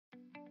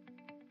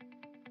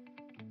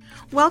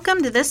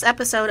Welcome to this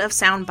episode of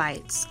Sound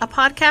Bites, a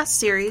podcast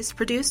series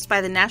produced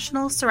by the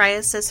National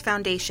Psoriasis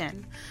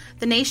Foundation,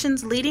 the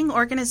nation's leading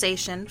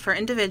organization for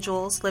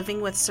individuals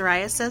living with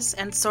psoriasis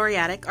and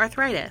psoriatic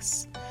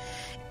arthritis.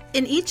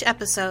 In each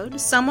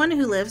episode, someone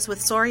who lives with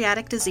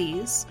psoriatic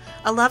disease,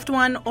 a loved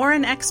one, or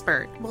an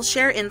expert will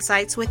share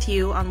insights with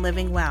you on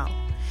living well.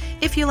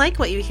 If you like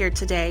what you hear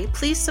today,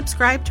 please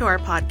subscribe to our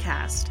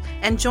podcast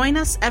and join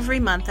us every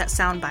month at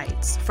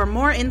Soundbites for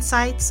more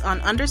insights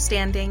on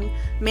understanding,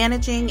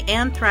 managing,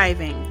 and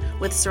thriving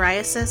with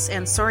psoriasis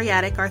and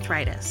psoriatic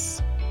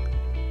arthritis.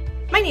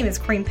 My name is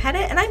Corinne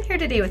Pettit, and I'm here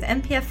today with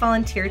NPF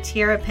volunteer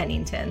Tiara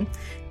Pennington.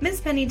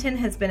 Ms. Pennington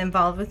has been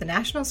involved with the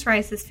National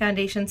Psoriasis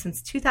Foundation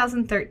since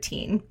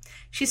 2013.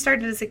 She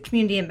started as a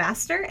community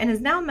ambassador and is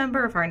now a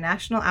member of our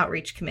National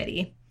Outreach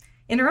Committee.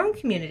 In her own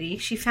community,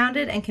 she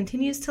founded and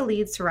continues to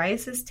lead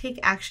Psoriasis Take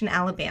Action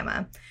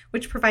Alabama,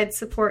 which provides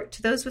support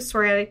to those with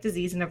psoriatic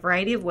disease in a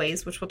variety of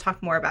ways, which we'll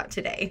talk more about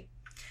today.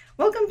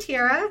 Welcome,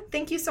 Tiara.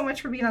 Thank you so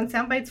much for being on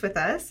Soundbites with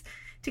us.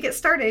 To get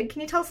started,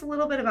 can you tell us a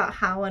little bit about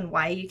how and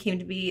why you came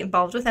to be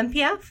involved with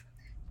NPF?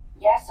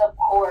 Yes, of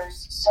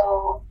course.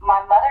 So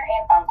my mother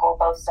and uncle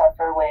both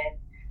suffer with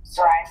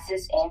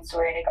psoriasis and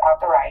psoriatic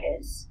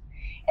arthritis.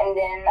 And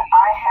then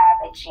I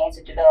have a chance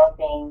of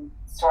developing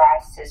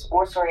psoriasis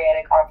or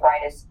psoriatic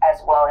arthritis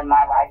as well in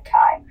my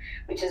lifetime,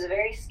 which is a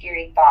very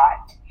scary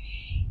thought.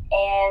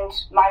 And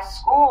my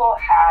school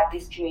had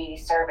these community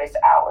service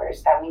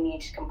hours that we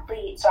need to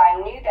complete. So I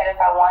knew that if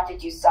I wanted to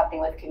do something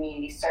with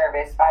community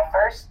service, my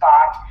first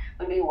thought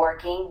would be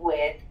working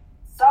with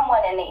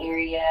someone in the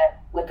area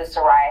with the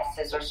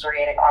psoriasis or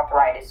psoriatic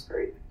arthritis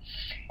group.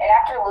 And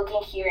after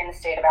looking here in the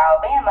state of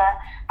Alabama,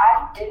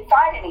 I didn't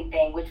find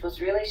anything, which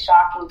was really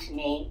shocking to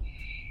me.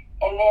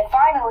 And then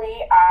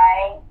finally,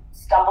 I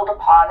stumbled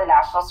upon the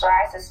National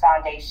Psoriasis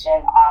Foundation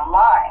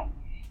online.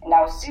 And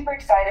I was super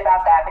excited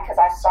about that because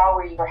I saw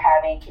where you were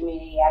having a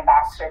community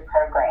ambassador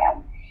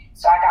program.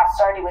 So I got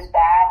started with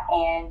that,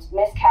 and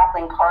Miss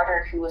Kathleen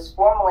Carter, who was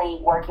formerly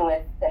working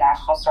with the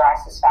National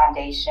Psoriasis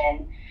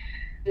Foundation,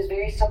 was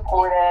very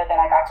supportive, and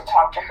I got to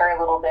talk to her a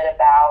little bit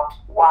about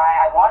why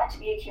I wanted to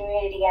be a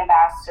community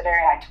ambassador,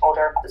 and I told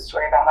her the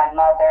story about my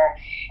mother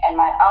and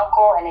my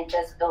uncle, and it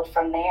just built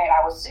from there. And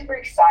I was super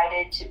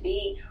excited to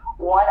be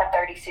one of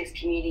 36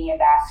 community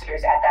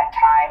ambassadors at that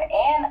time,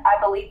 and I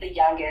believe the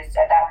youngest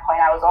at that point.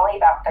 I was only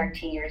about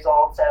 13 years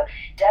old, so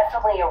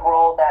definitely a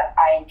role that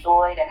I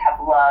enjoyed and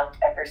have loved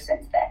ever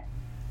since then.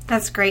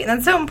 That's great. And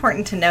it's so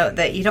important to note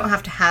that you don't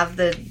have to have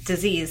the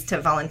disease to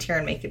volunteer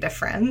and make a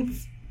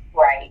difference.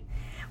 Right.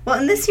 Well,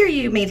 and this year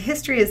you made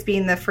history as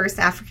being the first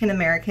African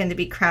American to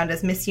be crowned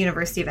as Miss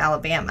University of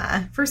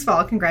Alabama. First of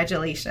all,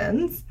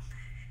 congratulations.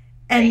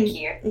 And thank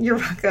you. You're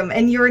welcome.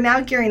 And you are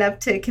now gearing up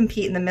to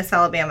compete in the Miss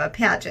Alabama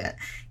pageant.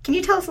 Can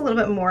you tell us a little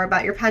bit more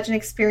about your pageant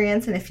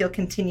experience and if you'll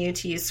continue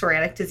to use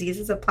psoriatic disease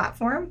as a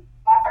platform?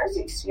 My first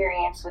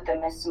experience with the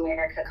Miss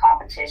America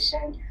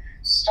competition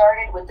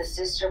started with the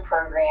sister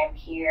program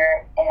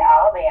here in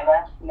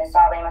Alabama, Miss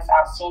Alabama's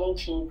Outstanding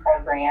Teen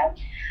Program.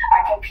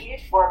 I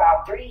competed for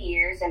about 3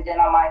 years, and then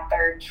on my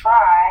third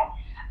try,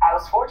 I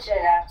was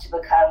fortunate enough to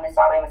become Miss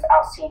Alabama's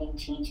Outstanding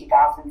Teen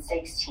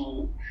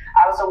 2016.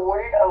 I was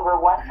awarded over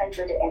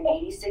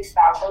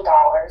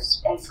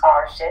 $186,000 in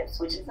scholarships,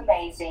 which is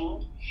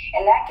amazing,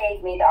 and that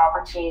gave me the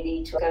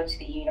opportunity to go to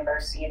the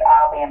University of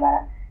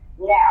Alabama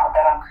now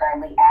that I'm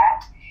currently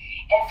at.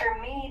 And for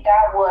me,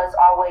 that was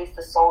always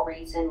the sole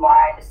reason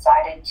why I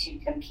decided to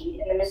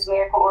compete in the Miss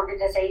America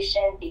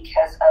organization,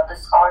 because of the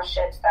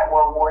scholarships that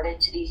were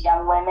awarded to these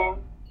young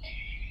women,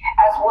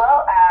 as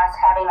well as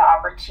having the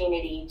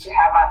opportunity to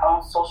have my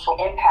own social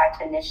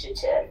impact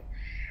initiative,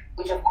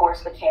 which of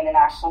course became the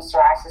National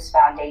Psoriasis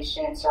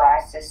Foundation and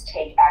Psoriasis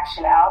Take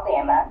Action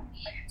Alabama.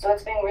 So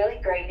it's been really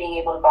great being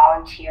able to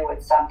volunteer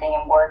with something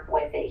and work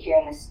with it here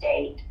in the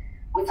state,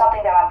 with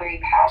something that I'm very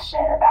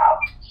passionate about.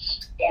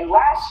 And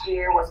last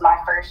year was my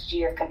first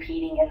year of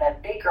competing in the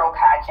big girl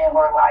pageant,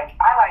 or like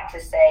I like to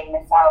say,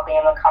 Miss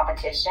Alabama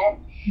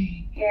competition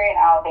here in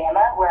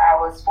Alabama, where I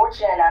was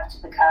fortunate enough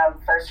to become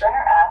first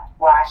runner-up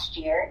last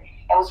year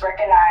and was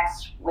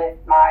recognized with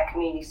my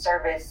community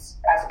service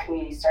as a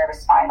community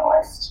service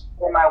finalist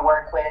for my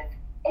work with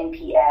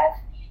NPF.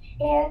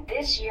 And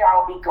this year I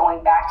will be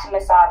going back to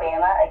Miss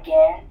Alabama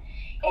again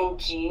in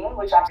June,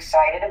 which I'm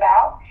excited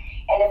about.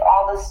 And if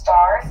all the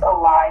stars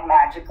align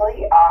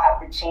magically, I'll have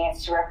the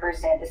chance to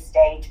represent the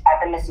state at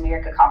the Miss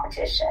America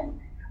competition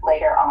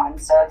later on.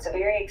 So it's a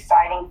very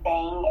exciting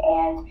thing.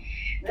 And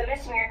the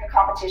Miss America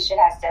competition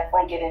has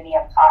definitely given me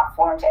a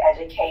platform to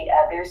educate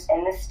others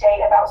in the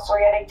state about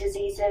psoriatic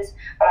diseases.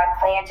 But I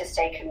plan to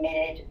stay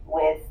committed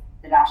with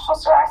the National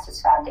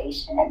Psoriasis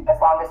Foundation as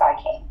long as I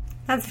can.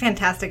 That's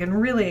fantastic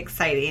and really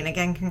exciting.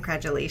 Again,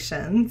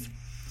 congratulations.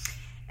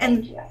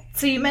 And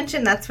so you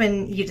mentioned that's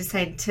when you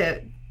decided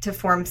to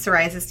form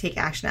Psoriasis Take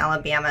Action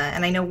Alabama.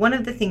 And I know one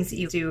of the things that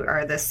you do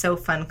are the So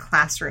Fun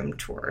classroom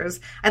tours.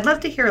 I'd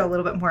love to hear a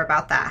little bit more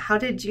about that. How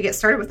did you get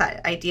started with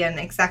that idea, and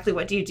exactly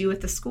what do you do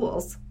with the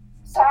schools?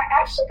 So I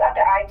actually got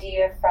the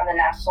idea from the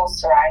National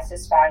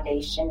Psoriasis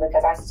Foundation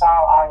because I saw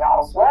on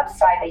y'all's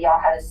website that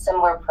y'all had a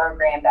similar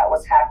program that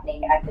was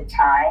happening at the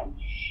time.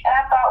 And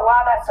I thought,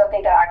 wow, that's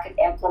something that I could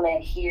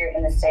implement here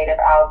in the state of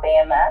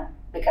Alabama,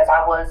 because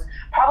I was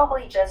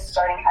probably just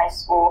starting high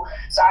school.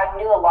 So I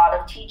knew a lot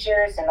of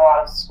teachers and a lot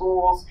of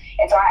schools.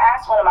 And so I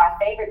asked one of my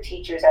favorite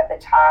teachers at the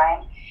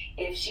time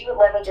if she would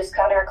let me just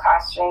come to her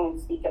classroom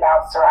and speak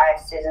about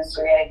psoriasis and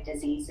psoriatic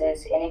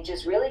diseases. And it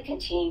just really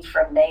continued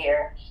from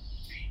there.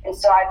 And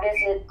so I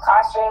visited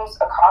classrooms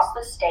across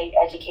the state,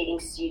 educating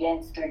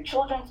students through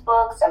children's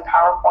books and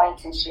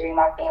PowerPoints and sharing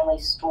my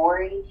family's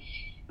story.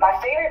 My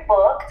favorite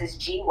book is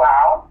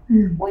GWOW,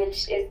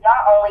 which is not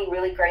only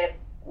really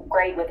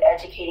great with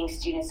educating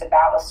students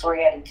about a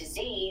psoriatic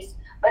disease,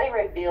 but it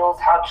reveals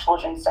how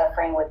children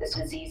suffering with this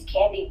disease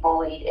can be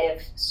bullied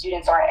if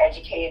students aren't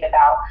educated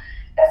about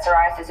that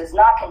psoriasis is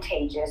not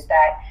contagious,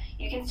 that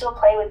you can still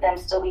play with them,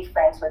 still be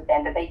friends with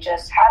them, that they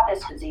just have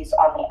this disease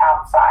on the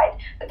outside,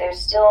 but they're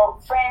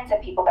still friends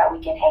and people that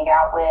we can hang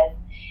out with.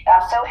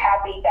 And I'm so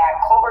happy that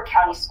Colbert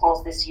County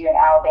Schools this year in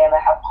Alabama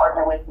have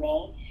partnered with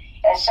me.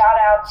 And a shout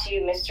out to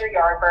Mr.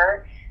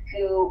 Yarber,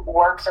 who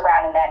works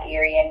around in that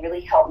area and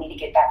really helped me to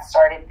get that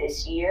started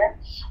this year.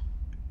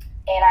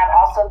 And I'm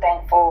also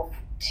thankful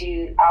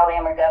to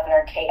Alabama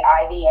Governor Kay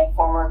Ivey and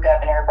former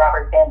Governor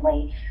Robert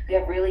Bentley, who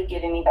have really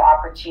given me the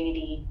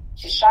opportunity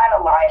to shine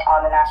a light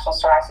on the National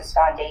Psoriasis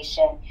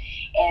Foundation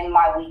in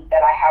my week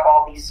that I have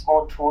all these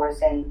school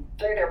tours and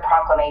through their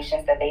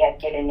proclamations that they have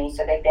given me.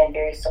 So they've been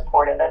very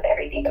supportive of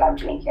everything that I'm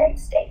doing here in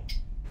the state.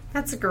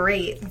 That's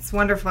great. That's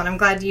wonderful. And I'm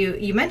glad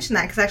you mentioned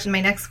that, because actually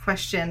my next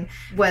question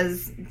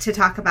was to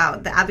talk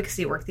about the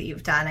advocacy work that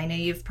you've done. I know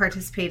you've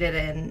participated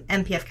in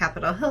NPF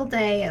Capitol Hill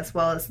Day as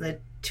well as the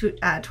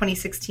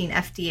 2016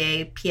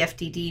 FDA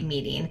PFDD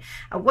meeting.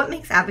 What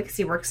makes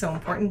advocacy work so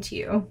important to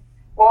you?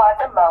 Well,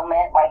 at the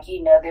moment, like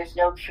you know, there's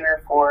no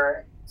cure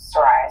for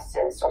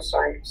psoriasis or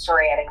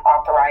psoriatic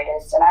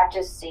arthritis. And I've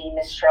just seen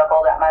the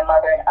struggle that my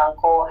mother and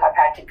uncle have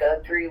had to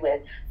go through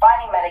with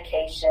finding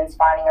medications,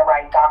 finding a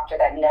right doctor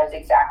that knows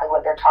exactly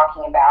what they're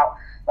talking about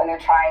when they're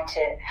trying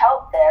to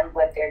help them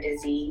with their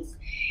disease.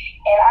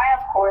 And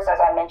I, of course, as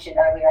I mentioned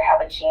earlier,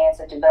 have a chance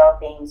of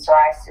developing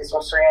psoriasis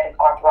or psoriatic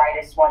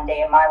arthritis one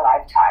day in my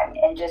lifetime.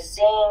 And just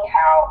seeing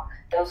how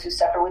those who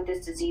suffer with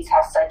this disease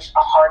have such a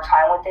hard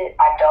time with it,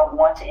 I don't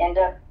want to end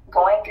up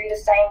going through the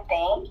same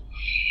thing.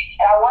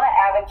 And I want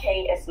to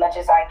advocate as much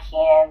as I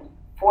can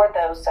for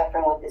those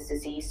suffering with this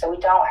disease so we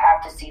don't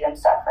have to see them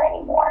suffer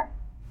anymore.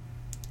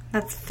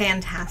 That's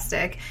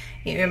fantastic.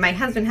 You know, my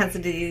husband has a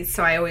disease,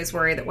 so I always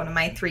worry that one of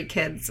my 3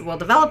 kids will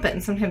develop it,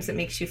 and sometimes it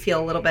makes you feel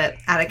a little bit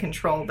out of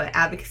control, but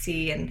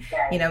advocacy and,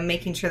 you know,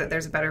 making sure that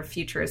there's a better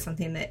future is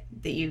something that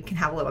you can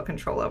have a little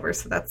control over,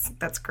 so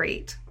that's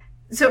great.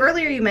 So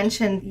earlier you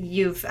mentioned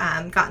you've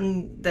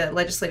gotten the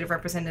legislative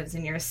representatives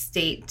in your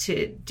state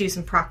to do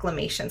some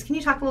proclamations. Can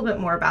you talk a little bit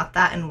more about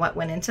that and what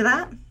went into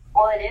that?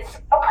 Well, it is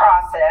a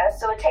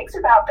process, so it takes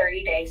about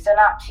 30 days, so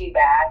not too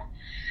bad.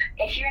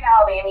 If you're in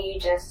Alabama, you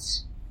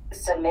just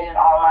submit an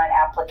online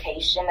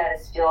application that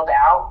is filled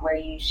out where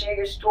you share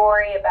your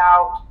story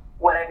about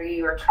whatever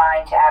you are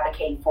trying to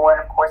advocate for.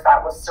 And of course,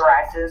 that was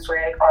psoriasis and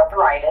psoriatic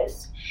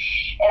arthritis.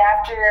 And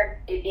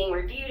after it being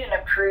reviewed and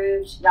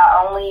approved,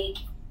 not only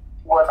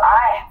was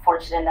I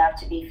fortunate enough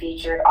to be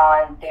featured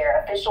on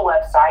their official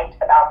website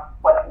about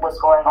what was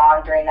going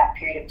on during that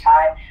period of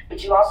time,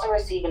 but you also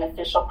receive an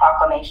official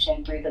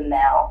proclamation through the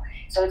mail.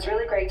 So it's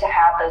really great to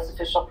have those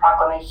official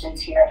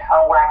proclamations here at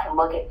home where I can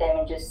look at them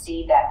and just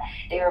see that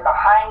they were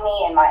behind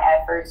me in my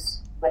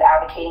efforts with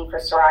advocating for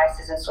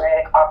psoriasis and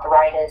psoriatic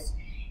arthritis,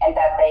 and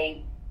that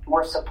they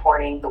were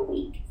supporting the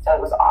week. So it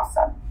was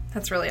awesome.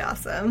 That's really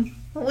awesome.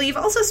 Well, you've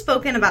also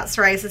spoken about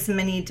psoriasis in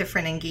many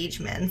different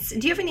engagements.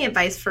 Do you have any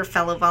advice for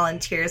fellow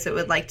volunteers that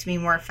would like to be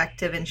more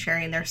effective in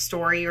sharing their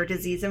story or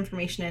disease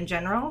information in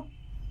general?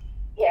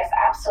 Yes,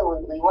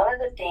 absolutely. One of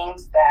the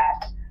things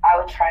that I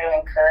would try to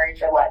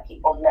encourage or let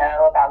people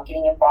know about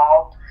getting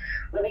involved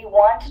would be,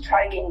 one, to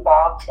try to get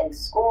involved in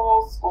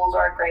schools. Schools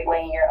are a great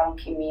way in your own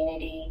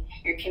community.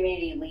 Your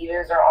community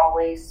leaders are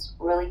always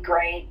really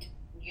great,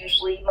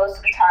 usually, most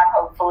of the time,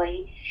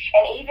 hopefully.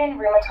 And even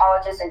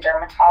rheumatologists and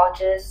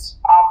dermatologists'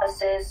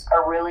 offices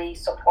are really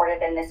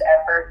supportive in this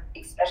effort,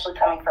 especially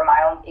coming from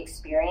my own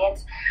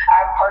experience.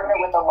 I've partnered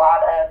with a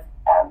lot of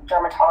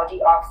dermatology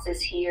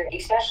offices here,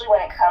 especially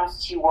when it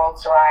comes to World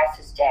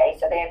Psoriasis Day.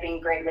 So they have been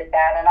great with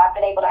that. And I've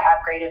been able to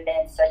have great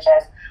events such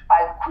as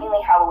my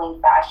Queenly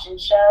Halloween Fashion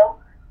Show,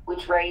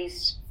 which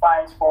raised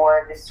funds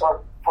for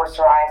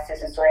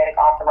psoriasis and psoriatic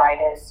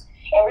arthritis.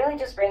 It really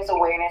just brings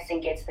awareness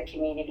and gets the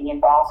community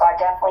involved. So I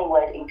definitely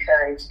would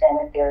encourage them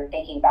if they're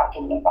thinking about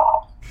getting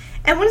involved.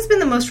 And what has been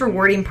the most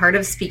rewarding part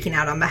of speaking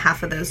out on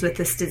behalf of those with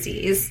this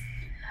disease?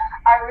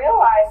 I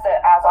realize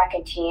that as I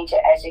continue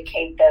to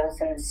educate those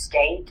in the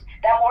state,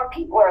 that more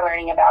people are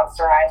learning about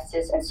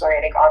psoriasis and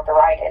psoriatic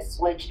arthritis,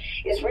 which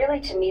is really,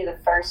 to me, the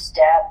first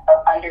step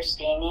of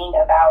understanding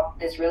about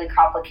this really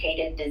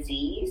complicated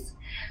disease.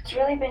 It's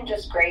really been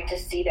just great to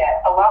see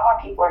that a lot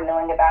more people are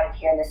knowing about it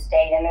here in the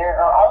state, and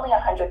there are only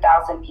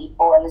 100,000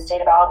 people in the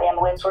state of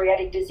Alabama with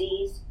psoriatic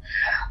disease.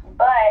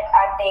 But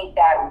I think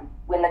that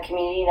when the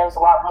community knows a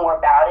lot more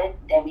about it,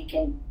 then we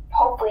can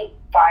hopefully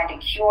find a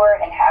cure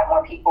and have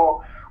more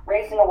people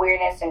raising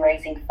awareness and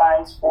raising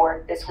funds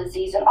for this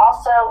disease. And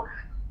also,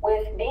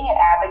 with being an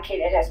advocate,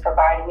 it has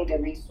provided me the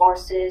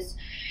resources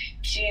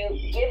to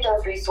give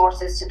those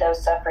resources to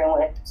those suffering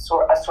with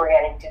a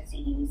psoriatic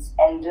disease,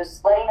 and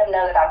just letting them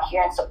know that I'm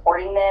here and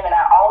supporting them. And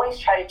I always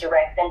try to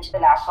direct them to the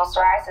National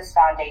Psoriasis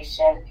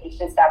Foundation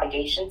Patients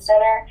Navigation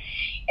Center,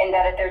 and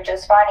that if they're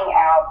just finding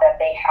out that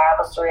they have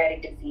a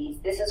psoriatic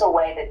disease, this is a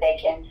way that they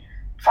can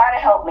try to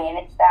help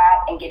manage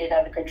that and get it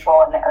under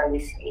control in the early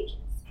stages.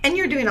 And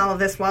you're doing all of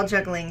this while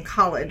juggling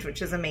college,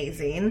 which is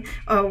amazing.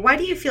 Why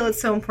do you feel it's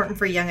so important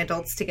for young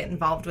adults to get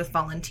involved with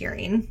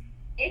volunteering?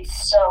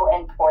 It's so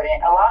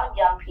important. A lot of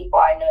young people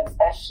I know,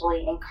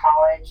 especially in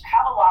college,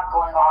 have a lot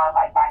going on,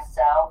 like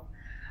myself.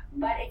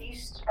 But if you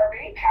are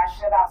very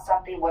passionate about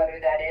something, whether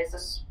that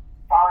is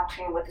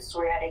volunteering with a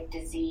psoriatic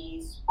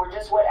disease or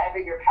just whatever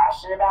you're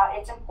passionate about,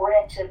 it's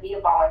important to be a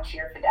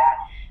volunteer for that,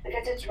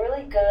 because it's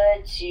really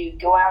good to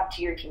go out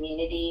to your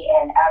community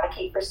and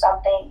advocate for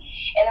something,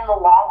 and in the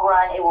long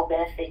run, it will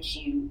benefit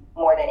you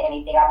more than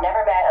anything. I've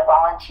never met a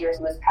volunteer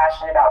who is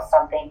passionate about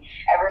something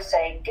ever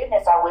say,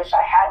 goodness, I wish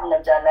I hadn't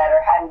have done that or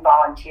hadn't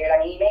volunteered. I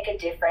mean, you make a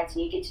difference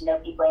and you get to know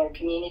people in your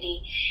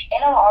community,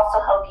 and it'll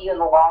also help you in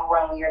the long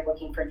run when you're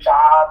looking for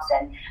jobs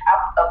and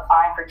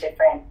applying for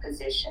different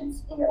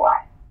positions in your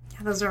life.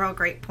 Those are all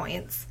great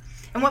points.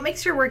 And what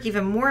makes your work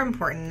even more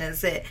important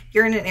is that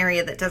you're in an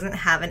area that doesn't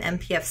have an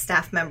NPF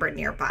staff member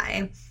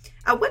nearby.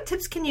 What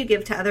tips can you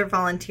give to other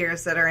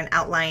volunteers that are in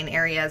outlying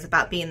areas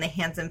about being the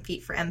hands and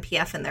feet for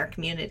NPF in their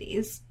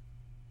communities?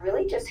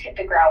 Really just hit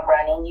the ground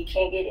running. You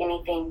can't get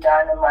anything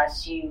done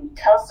unless you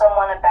tell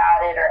someone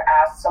about it or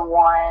ask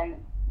someone.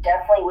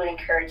 Definitely would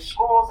encourage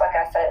schools, like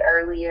I said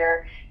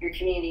earlier, your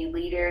community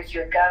leaders,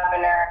 your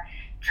governor,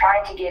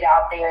 trying to get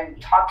out there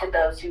and talk to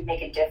those who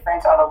make a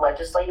difference on the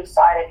legislative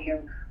side. If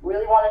you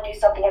really want to do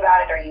something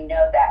about it, or you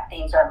know that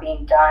things aren't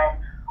being done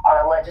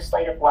on a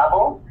legislative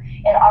level,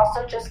 and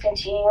also just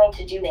continuing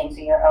to do things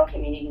in your own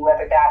community,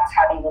 whether that's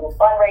having little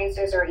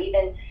fundraisers or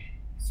even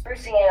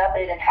sprucing it up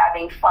and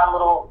having fun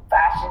little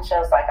fashion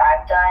shows like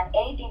I've done.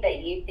 Anything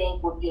that you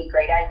think would be a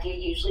great idea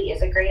usually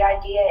is a great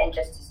idea, and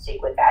just to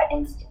stick with that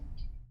instinct.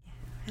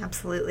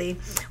 Absolutely.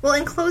 Well,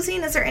 in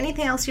closing, is there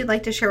anything else you'd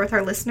like to share with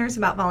our listeners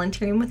about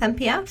volunteering with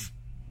NPF?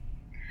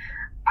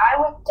 I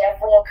would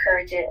definitely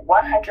encourage it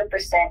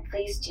 100%.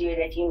 Please do it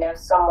if you know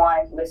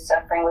someone who is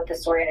suffering with a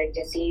psoriatic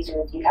disease,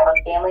 or if you have a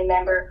family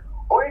member,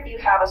 or if you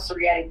have a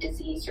psoriatic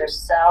disease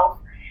yourself.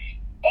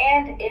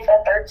 And if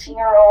a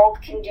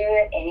 13-year-old can do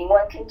it,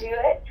 anyone can do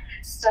it.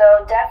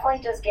 So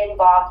definitely just get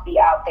involved, be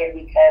out there,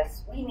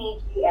 because we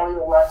need you and we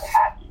would love to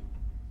have you.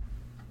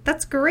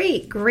 That's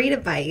great. Great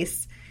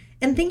advice.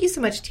 And thank you so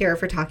much, Tiara,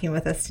 for talking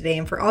with us today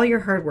and for all your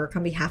hard work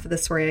on behalf of the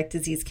psoriatic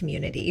disease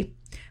community.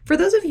 For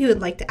those of you who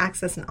would like to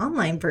access an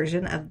online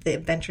version of the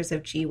Adventures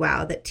of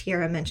GWOW that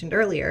Tiara mentioned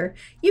earlier,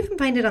 you can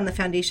find it on the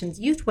Foundation's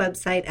youth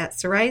website at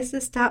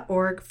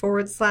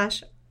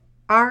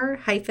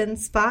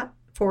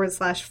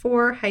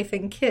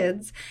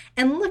psoriasis.org/r-spot/4-kids,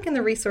 and look in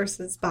the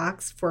resources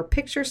box for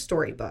picture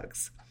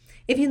storybooks.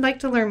 If you'd like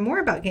to learn more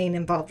about getting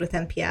involved with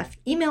NPF,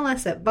 email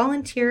us at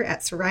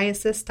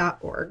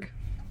volunteer@psoriasis.org.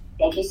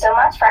 Thank you so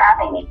much for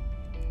having me.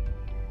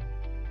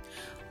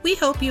 We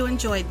hope you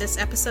enjoyed this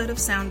episode of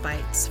Sound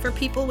Bites for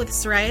people with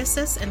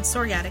psoriasis and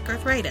psoriatic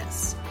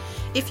arthritis.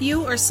 If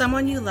you or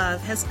someone you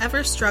love has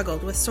ever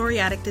struggled with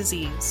psoriatic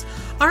disease,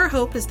 our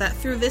hope is that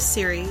through this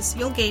series,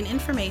 you'll gain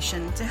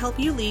information to help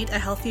you lead a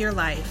healthier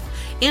life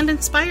and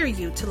inspire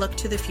you to look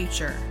to the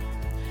future.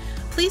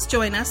 Please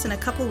join us in a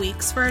couple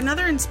weeks for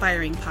another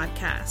inspiring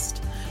podcast.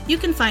 You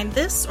can find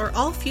this or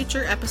all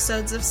future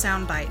episodes of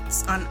Sound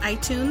Bites on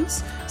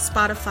iTunes,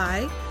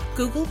 Spotify,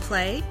 Google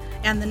Play,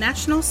 and the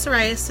National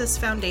Psoriasis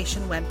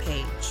Foundation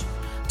webpage.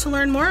 To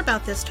learn more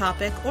about this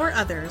topic or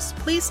others,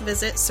 please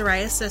visit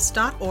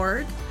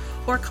psoriasis.org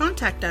or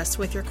contact us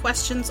with your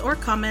questions or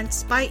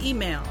comments by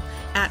email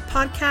at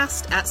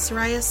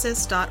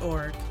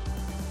podcast@psoriasis.org.